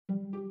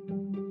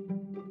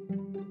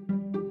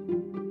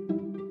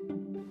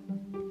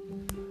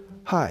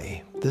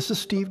Hi, this is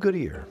Steve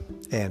Goodyear,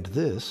 and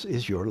this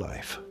is Your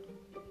Life.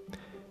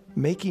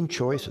 Making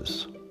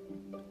choices.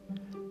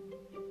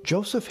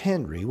 Joseph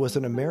Henry was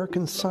an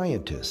American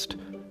scientist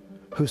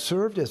who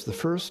served as the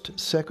first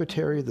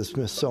secretary of the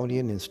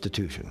Smithsonian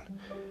Institution.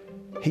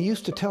 He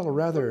used to tell a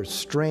rather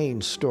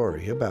strange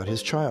story about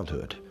his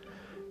childhood.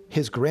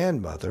 His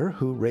grandmother,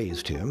 who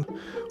raised him,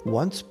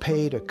 once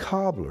paid a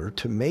cobbler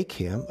to make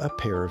him a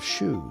pair of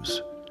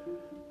shoes.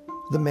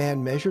 The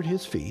man measured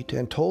his feet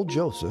and told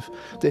Joseph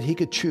that he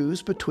could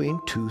choose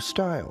between two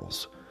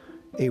styles,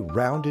 a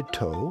rounded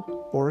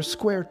toe or a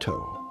square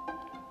toe.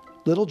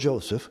 Little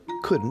Joseph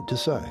couldn't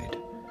decide.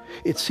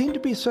 It seemed to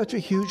be such a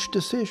huge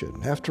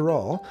decision. After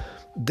all,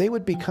 they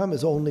would become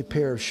his only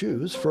pair of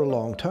shoes for a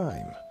long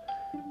time.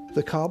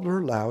 The cobbler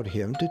allowed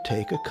him to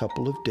take a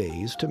couple of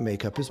days to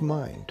make up his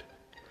mind.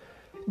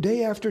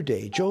 Day after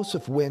day,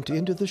 Joseph went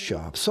into the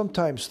shop,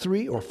 sometimes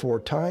 3 or 4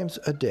 times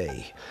a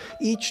day.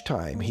 Each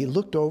time he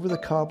looked over the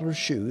cobbler's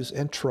shoes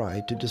and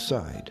tried to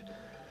decide.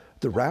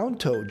 The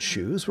round-toed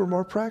shoes were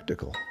more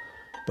practical,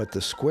 but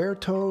the square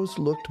toes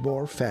looked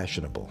more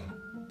fashionable.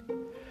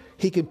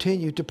 He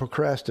continued to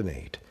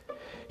procrastinate.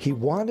 He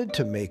wanted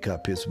to make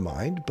up his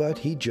mind, but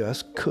he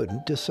just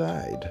couldn't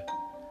decide.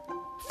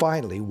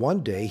 Finally,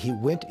 one day he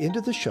went into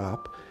the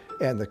shop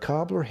and the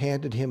cobbler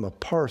handed him a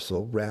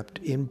parcel wrapped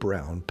in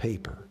brown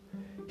paper.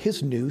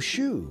 His new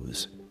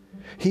shoes.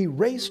 He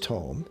raced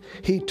home.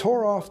 He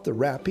tore off the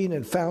wrapping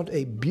and found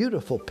a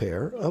beautiful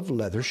pair of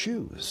leather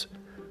shoes.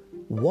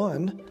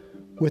 One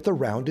with a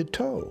rounded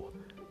toe,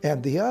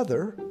 and the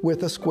other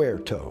with a square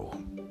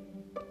toe.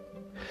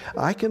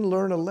 I can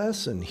learn a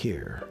lesson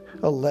here,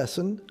 a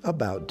lesson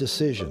about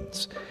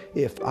decisions.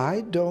 If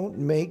I don't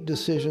make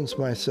decisions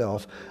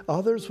myself,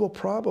 others will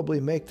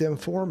probably make them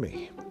for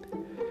me.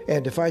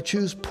 And if I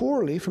choose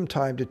poorly from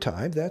time to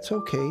time, that's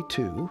okay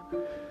too.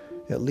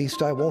 At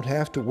least I won't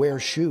have to wear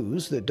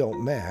shoes that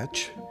don't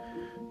match.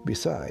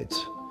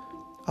 Besides,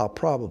 I'll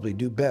probably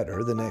do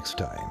better the next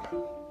time.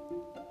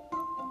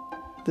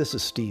 This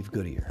is Steve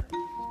Goodyear.